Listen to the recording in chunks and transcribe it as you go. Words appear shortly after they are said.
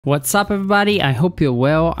What's up everybody, I hope you're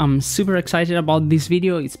well. I'm super excited about this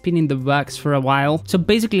video. It's been in the works for a while. So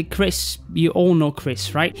basically Chris, you all know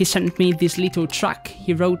Chris, right? He sent me this little track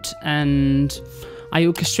he wrote and I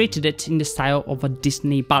orchestrated it in the style of a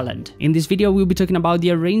Disney ballad. In this video we'll be talking about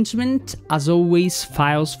the arrangement. As always,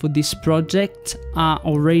 files for this project are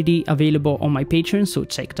already available on my Patreon, so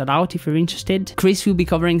check that out if you're interested. Chris will be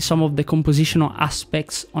covering some of the compositional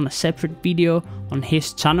aspects on a separate video on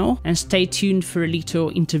his channel, and stay tuned for a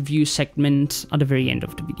little interview segment at the very end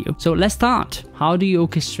of the video. So let's start. How do you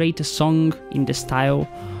orchestrate a song in the style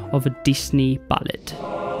of a Disney ballad?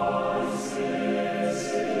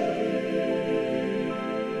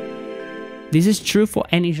 This is true for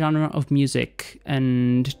any genre of music,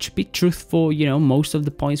 and to be truthful, most of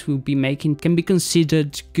the points we'll be making can be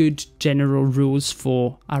considered good general rules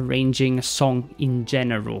for arranging a song in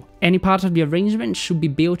general. Any part of the arrangement should be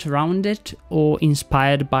built around it or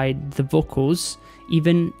inspired by the vocals,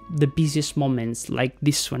 even the busiest moments like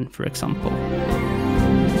this one, for example.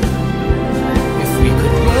 If we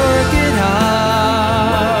could work it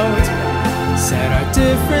out, set our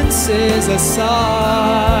differences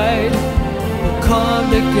aside, come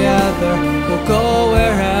together, we'll go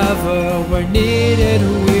wherever we're needed,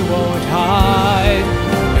 we won't hide,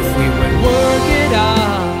 if we would work it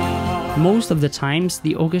out. Most of the times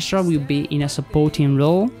the orchestra will be in a supporting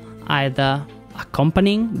role, either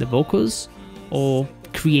accompanying the vocals or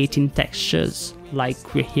creating textures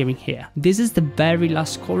like we're hearing here. This is the very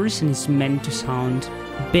last chorus and it's meant to sound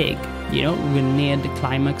big, we're near the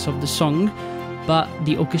climax of the song, but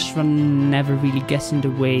the orchestra never really gets in the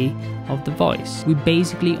way of the voice. We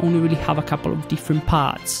basically only really have a couple of different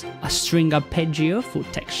parts, a string arpeggio for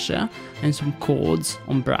texture and some chords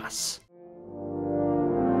on brass.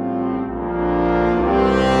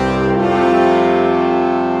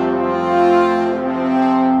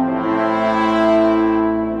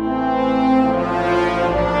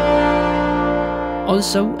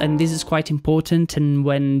 Also, and this is quite important, and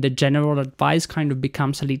when the general advice kind of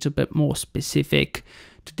becomes a little bit more specific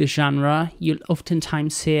to the genre, you'll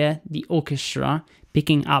oftentimes hear the orchestra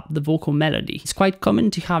picking up the vocal melody. It's quite common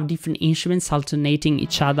to have different instruments alternating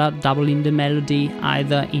each other, doubling the melody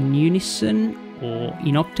either in unison or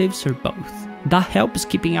in octaves or both. That helps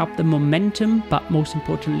keeping up the momentum, but most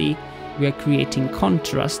importantly, we are creating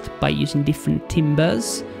contrast by using different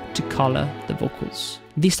timbres to color the vocals.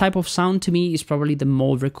 This type of sound to me is probably the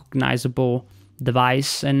more recognizable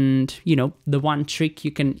device, and the one trick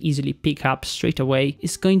you can easily pick up straight away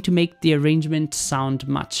is going to make the arrangement sound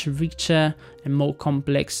much richer and more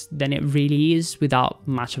complex than it really is without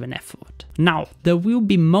much of an effort. Now, there will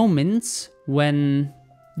be moments when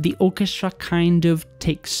the orchestra kind of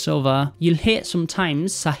takes over. You'll hear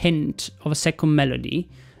sometimes a hint of a second melody,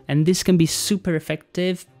 and this can be super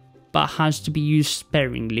effective, but has to be used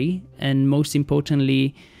sparingly, and most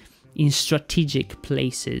importantly, in strategic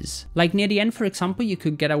places. Like near the end, for example, you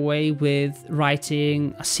could get away with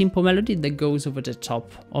writing a simple melody that goes over the top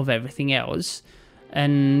of everything else.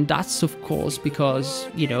 And that's of course because,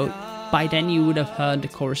 by then you would have heard the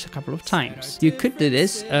chorus a couple of times. You could do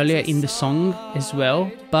this earlier in the song as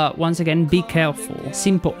well, but once again, be careful.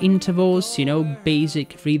 Simple intervals,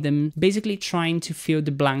 basic rhythm, basically trying to fill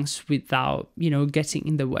the blanks without, getting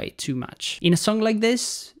in the way too much. In a song like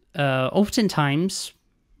this, oftentimes,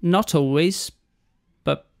 not always,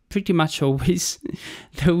 but pretty much always,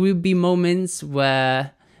 there will be moments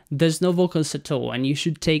where there's no vocals at all, and you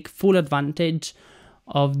should take full advantage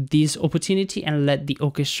of this opportunity and let the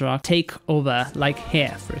orchestra take over, like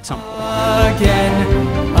here, for example. Again,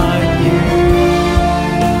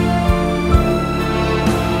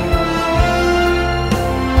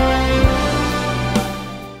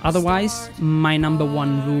 Otherwise, my number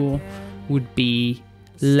one rule would be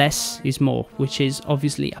less is more, which is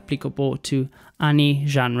obviously applicable to any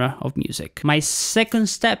genre of music. My second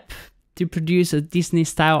step to produce a Disney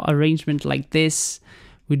style arrangement like this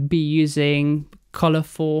would be using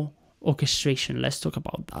colourful orchestration. Let's talk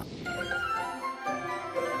about that.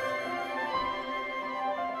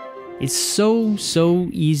 It's so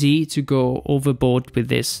easy to go overboard with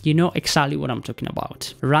this. You know exactly what I'm talking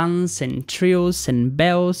about. Runs and trills and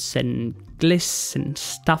bells and gliss and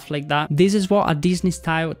stuff like that. This is what a Disney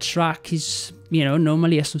style track is,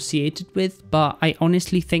 normally associated with, but I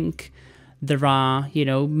honestly think there are,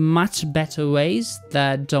 much better ways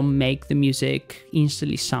that don't make the music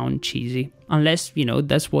instantly sound cheesy. Unless,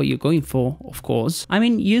 that's what you're going for, of course. I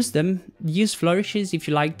mean, use them. Use flourishes if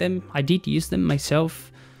you like them. I did use them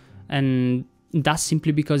myself, and that's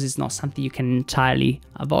simply because it's not something you can entirely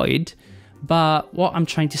avoid. But what I'm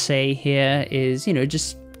trying to say here is,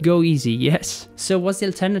 just Go easy, yes. So what's the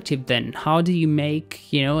alternative then? How do you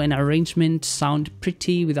make, an arrangement sound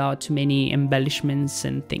pretty without too many embellishments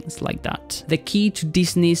and things like that? The key to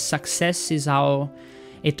Disney's success is how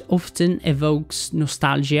it often evokes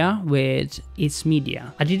nostalgia with its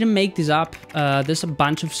media. I didn't make this up. There's a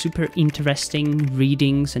bunch of super interesting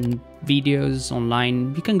readings and videos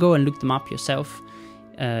online. You can go and look them up yourself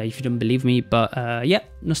if you don't believe me. But yeah,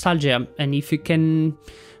 nostalgia. And if you can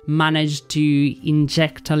manage to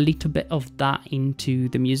inject a little bit of that into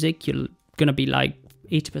the music, you're gonna be like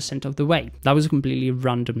 80% of the way. That was a completely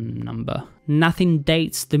random number. Nothing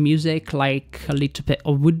dates the music like a little bit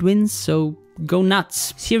of woodwinds, so go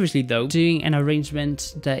nuts. Seriously though, doing an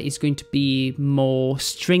arrangement that is going to be more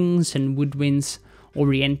strings and woodwinds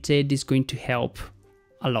oriented is going to help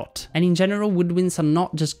a lot. And in general, woodwinds are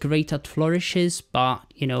not just great at flourishes, but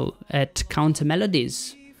at counter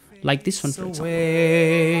melodies. Like this one, for example.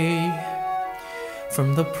 Away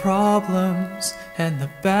from the problems and the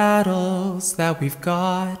battles that we've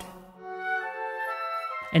got.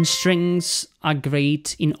 And strings are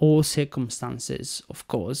great in all circumstances, of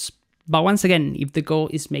course. But once again, if the goal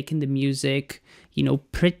is making the music,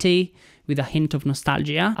 pretty with a hint of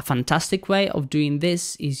nostalgia, a fantastic way of doing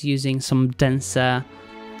this is using some denser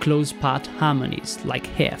close part harmonies, like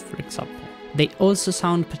here, for example. They also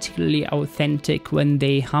sound particularly authentic when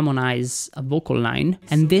they harmonize a vocal line,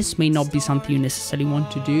 and this may not be something you necessarily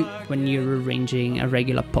want to do when you're arranging a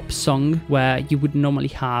regular pop song where you would normally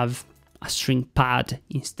have a string pad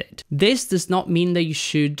instead. This does not mean that you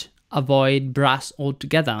should avoid brass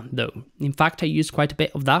altogether though. In fact, I use quite a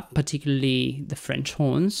bit of that, particularly the French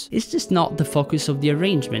horns. It's just not the focus of the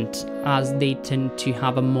arrangement, as they tend to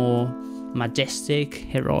have a more majestic,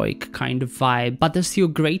 heroic kind of vibe, but they're still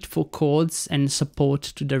great for chords and support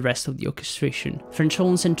to the rest of the orchestration. French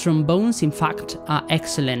horns and trombones, in fact, are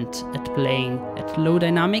excellent at playing at low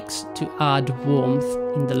dynamics to add warmth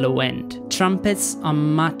in the low end. Trumpets are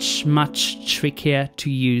much trickier to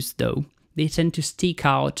use though. They tend to stick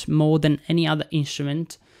out more than any other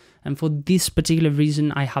instrument, and for this particular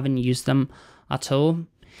reason I haven't used them at all.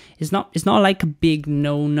 It's not like a big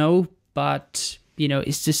no-no, but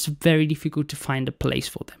it's just very difficult to find a place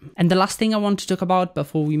for them. And the last thing I want to talk about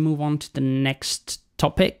before we move on to the next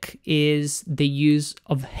topic is the use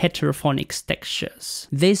of heterophonics textures.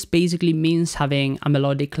 This basically means having a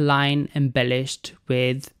melodic line embellished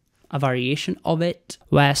with a variation of it,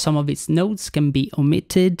 where some of its notes can be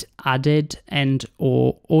omitted, added, and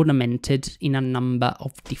or ornamented in a number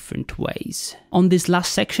of different ways. On this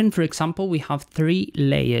last section, for example, we have 3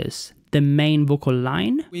 layers. The main vocal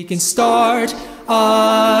line. We can start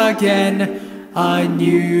again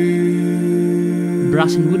anew.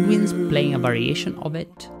 Brass and woodwinds playing a variation of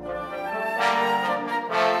it.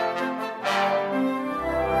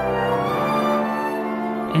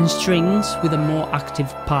 And strings with a more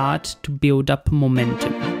active part to build up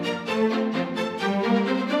momentum.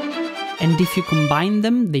 And if you combine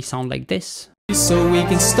them, they sound like this. So we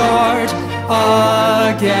can start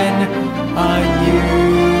again anew.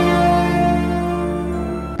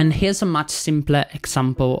 And here's a much simpler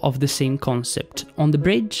example of the same concept. On the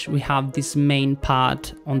bridge, we have this main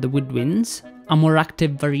part on the woodwinds, a more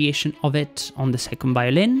active variation of it on the second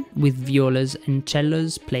violin, with violas and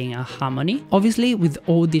cellos playing a harmony. Obviously, with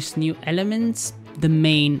all these new elements, the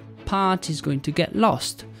main part is going to get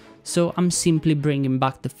lost. So I'm simply bringing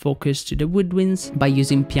back the focus to the woodwinds by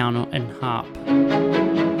using piano and harp.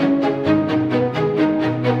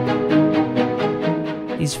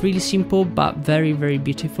 It's really simple, but very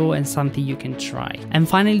beautiful, and something you can try. And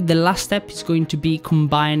finally, the last step is going to be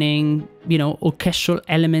combining, orchestral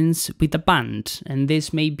elements with a band. And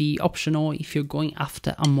this may be optional if you're going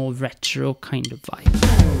after a more retro kind of vibe.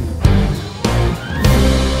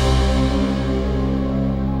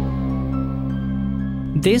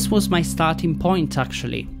 This was my starting point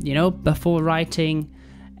actually. Before writing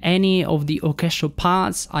any of the orchestral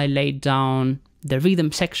parts, I laid down the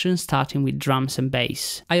rhythm section starting with drums and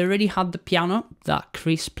bass. I already had the piano that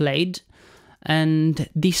Chris played, and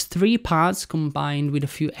these 3 parts combined with a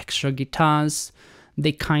few extra guitars,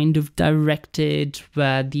 they kind of directed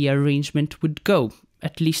where the arrangement would go,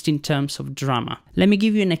 at least in terms of drama. Let me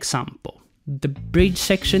give you an example. The bridge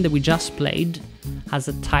section that we just played has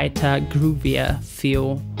a tighter, groovier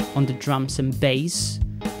feel on the drums and bass,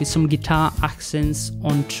 with some guitar accents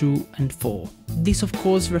on 2 and 4. This of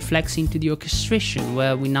course reflects into the orchestration,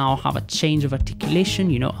 where we now have a change of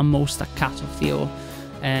articulation, a more staccato feel,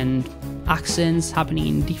 and accents happening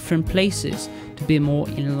in different places to be more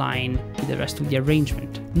in line with the rest of the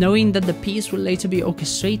arrangement. Knowing that the piece will later be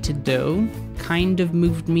orchestrated though, kind of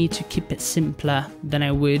moved me to keep it simpler than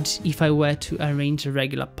I would if I were to arrange a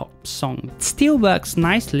regular pop song. It still works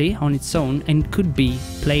nicely on its own and could be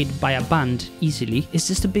played by a band easily. It's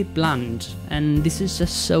just a bit bland, and this is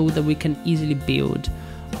just so that we can easily build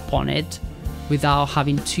upon it without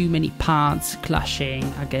having too many parts clashing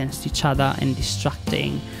against each other and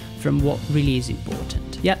distracting from what really is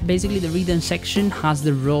important. Yeah, basically the rhythm section has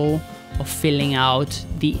the role of filling out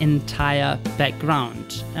the entire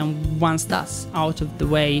background, and once that's out of the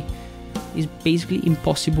way, it's basically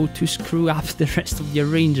impossible to screw up the rest of the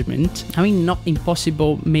arrangement. I mean, not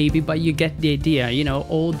impossible maybe, but you get the idea, you know,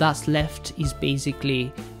 all that's left is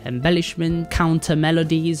basically embellishment, counter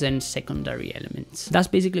melodies and secondary elements. That's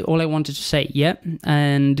basically all I wanted to say, yeah.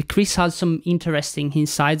 And Chris has some interesting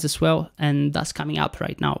insights as well, and that's coming up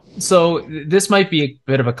right now. So this might be a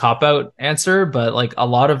bit of a cop-out answer, but like a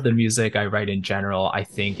lot of the music I write in general, I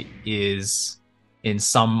think is in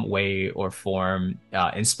some way or form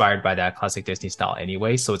inspired by that classic Disney style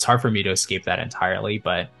anyway. So it's hard for me to escape that entirely.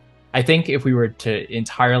 But I think if we were to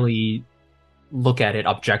entirely look at it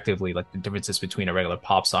objectively, like the differences between a regular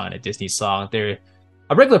pop song and a Disney song, a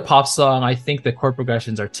regular pop song, I think the chord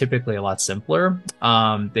progressions are typically a lot simpler.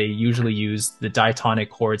 They usually use the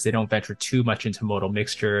diatonic chords. They don't venture too much into modal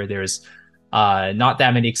mixture. There's not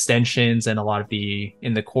that many extensions and a lot of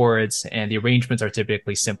in the chords, and the arrangements are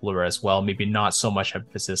typically simpler as well. Maybe not so much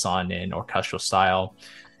emphasis on an orchestral style.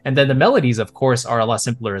 And then the melodies, of course, are a lot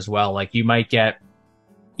simpler as well. Like you might get,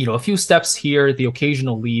 you know, a few steps here, the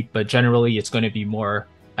occasional leap, but generally it's going to be more,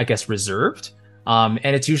 I guess, reserved. And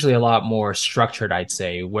it's usually a lot more structured, I'd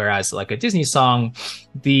say. Whereas like a Disney song,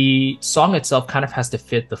 the song itself kind of has to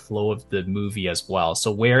fit the flow of the movie as well.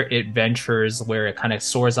 So where it ventures, where it kind of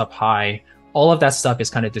soars up high, all of that stuff is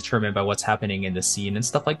kind of determined by what's happening in the scene and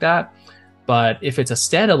stuff like that. But if it's a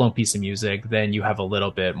standalone piece of music, then you have a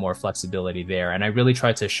little bit more flexibility there. And I really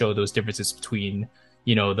try to show those differences between,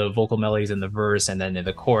 you know, the vocal melodies in the verse, and then in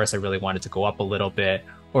the chorus, I really wanted to go up a little bit,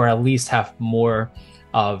 or at least have more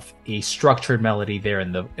of a structured melody there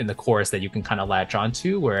in the chorus that you can kind of latch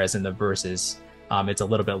onto, whereas in the verses, it's a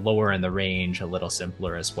little bit lower in the range, a little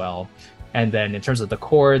simpler as well. And then in terms of the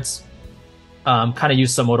chords, kind of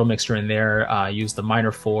used some modal mixture in there. Used the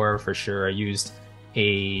minor 4 for sure. I used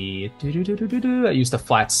a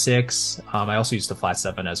flat 6. I also used a flat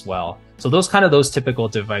 7 as well. So those typical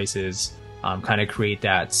devices kind of create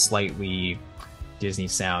that slightly Disney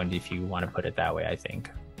sound, if you want to put it that way, I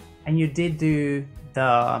think. And you did do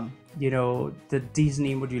the, you know, the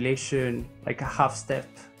Disney modulation, like a half step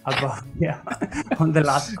above, yeah, on the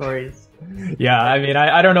last chorus. Yeah, I mean,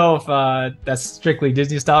 I don't know if that's strictly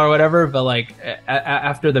Disney style or whatever, but like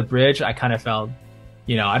after the bridge, I kind of felt,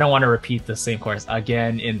 you know, I don't want to repeat the same chorus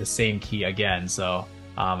again in the same key again. So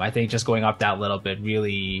I think just going up that little bit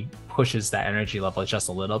really pushes that energy level just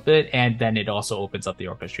a little bit, and then it also opens up the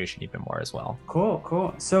orchestration even more as well.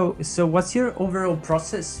 Cool. So what's your overall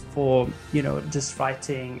process for, you know, just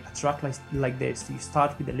writing a track like this? Do you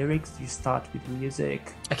start with the lyrics? Do you start with the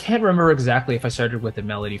music? I can't remember exactly if I started with the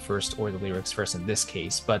melody first or the lyrics first in this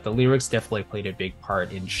case, but the lyrics definitely played a big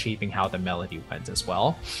part in shaping how the melody went as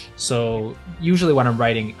well. So usually when I'm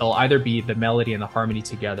writing, it'll either be the melody and the harmony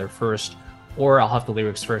together first, or I'll have the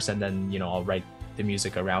lyrics first and then, you know, I'll write the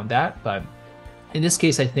music around that. But in this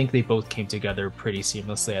case, I think they both came together pretty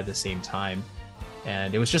seamlessly at the same time,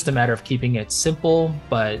 and it was just a matter of keeping it simple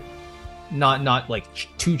but not like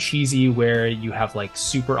too cheesy where you have like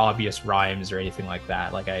super obvious rhymes or anything like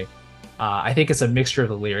that. Like I think it's a mixture of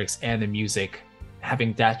the lyrics and the music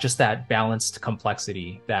having that balanced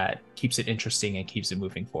complexity that keeps it interesting and keeps it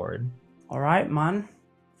moving forward. All right, man.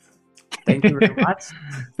 Thank you very much.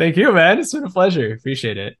 Thank you, man. It's been a pleasure.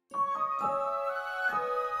 Appreciate it.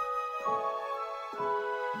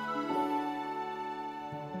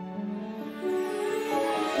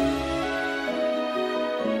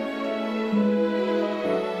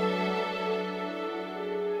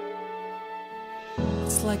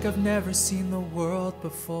 It's like I've never seen the world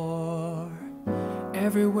before.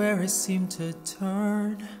 Everywhere I seem to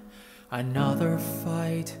turn. Another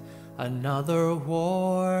fight, another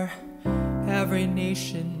war. Every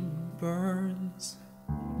nation burns.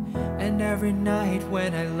 And every night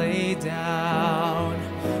when I lay down,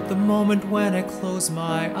 the moment when I close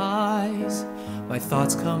my eyes, my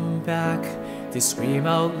thoughts come back, they scream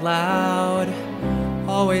out loud,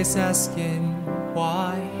 always asking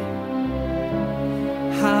why.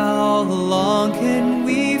 How long can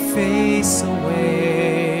we face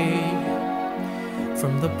away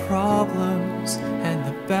from the problems and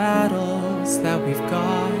the battles that we've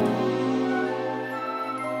got.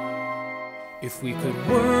 If we could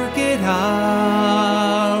work it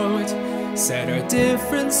out, set our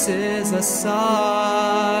differences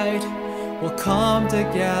aside, we'll come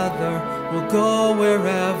together, we'll go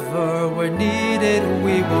wherever we're needed,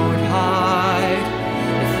 we won't hide.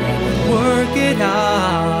 If we would work it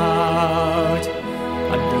out,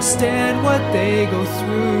 understand what they go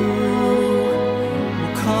through,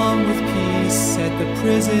 we'll come with peace, set the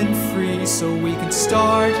prison free, so we can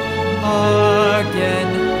start again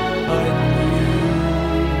anew.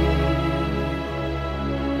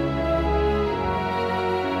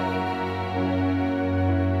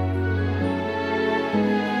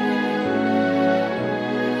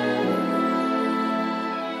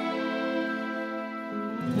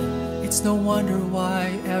 It's no wonder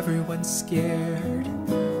why everyone's scared,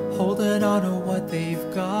 holding on to what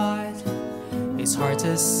they've got. It's hard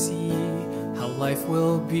to see how life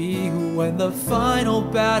will be when the final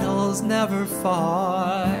battle's never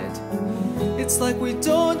fought. It's like we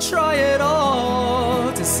don't try at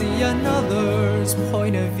all to see another's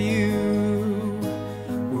point of view.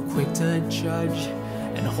 We're quick to judge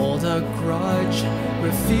and hold a grudge,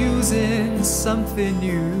 refusing something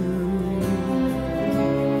new.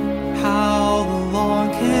 How long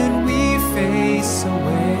can we face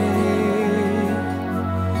away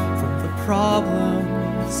from the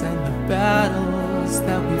problems and the battles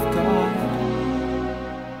that we've got?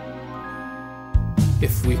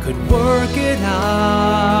 If we could work it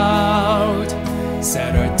out,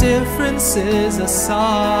 set our differences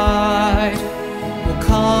aside, we'll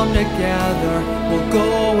come together, we'll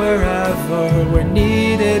go wherever we're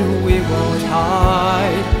needed, we won't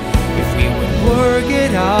hide. If we would work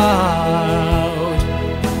it out,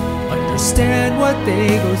 understand what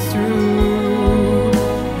they go through,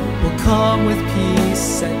 we'll come with peace,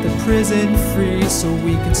 set the prison free, so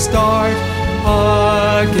we can start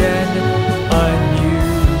again anew.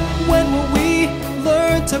 When will we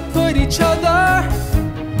learn to put each other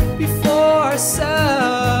before ourselves?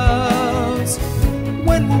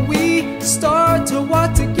 When will we start to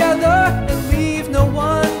walk together and leave no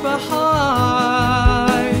one behind?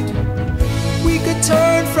 We could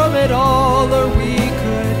turn from it all, or we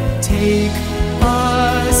could take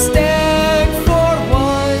a stand for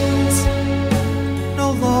once.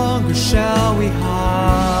 No longer shall we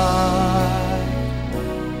hide.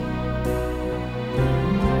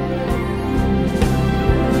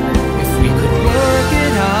 If we could work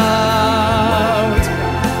it out,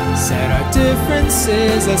 set our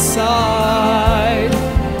differences aside,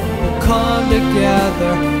 we'll come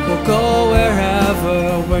together, we'll go wherever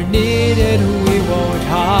we're needed, we won't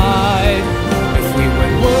hide. If we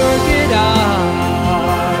would work it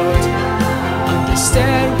out,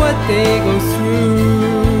 understand what they go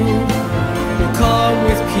through, we'll come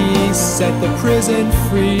with peace, set the prison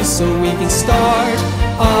free, so we can start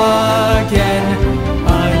again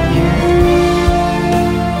anew.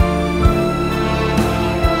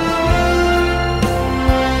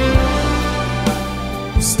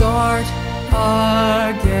 We'll start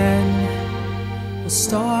again. We'll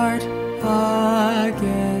start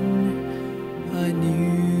again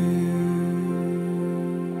anew.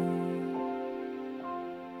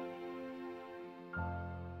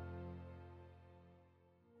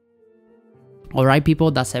 Alright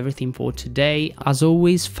people, that's everything for today. As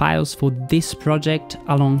always, files for this project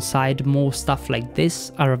alongside more stuff like this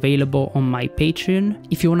are available on my Patreon.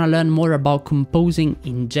 If you want to learn more about composing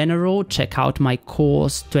in general, check out my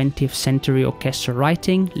course 20th Century Orchestral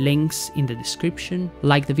Writing, links in the description.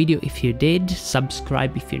 Like the video if you did,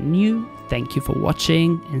 subscribe if you're new. Thank you for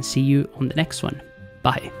watching and see you on the next one.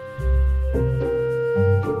 Bye.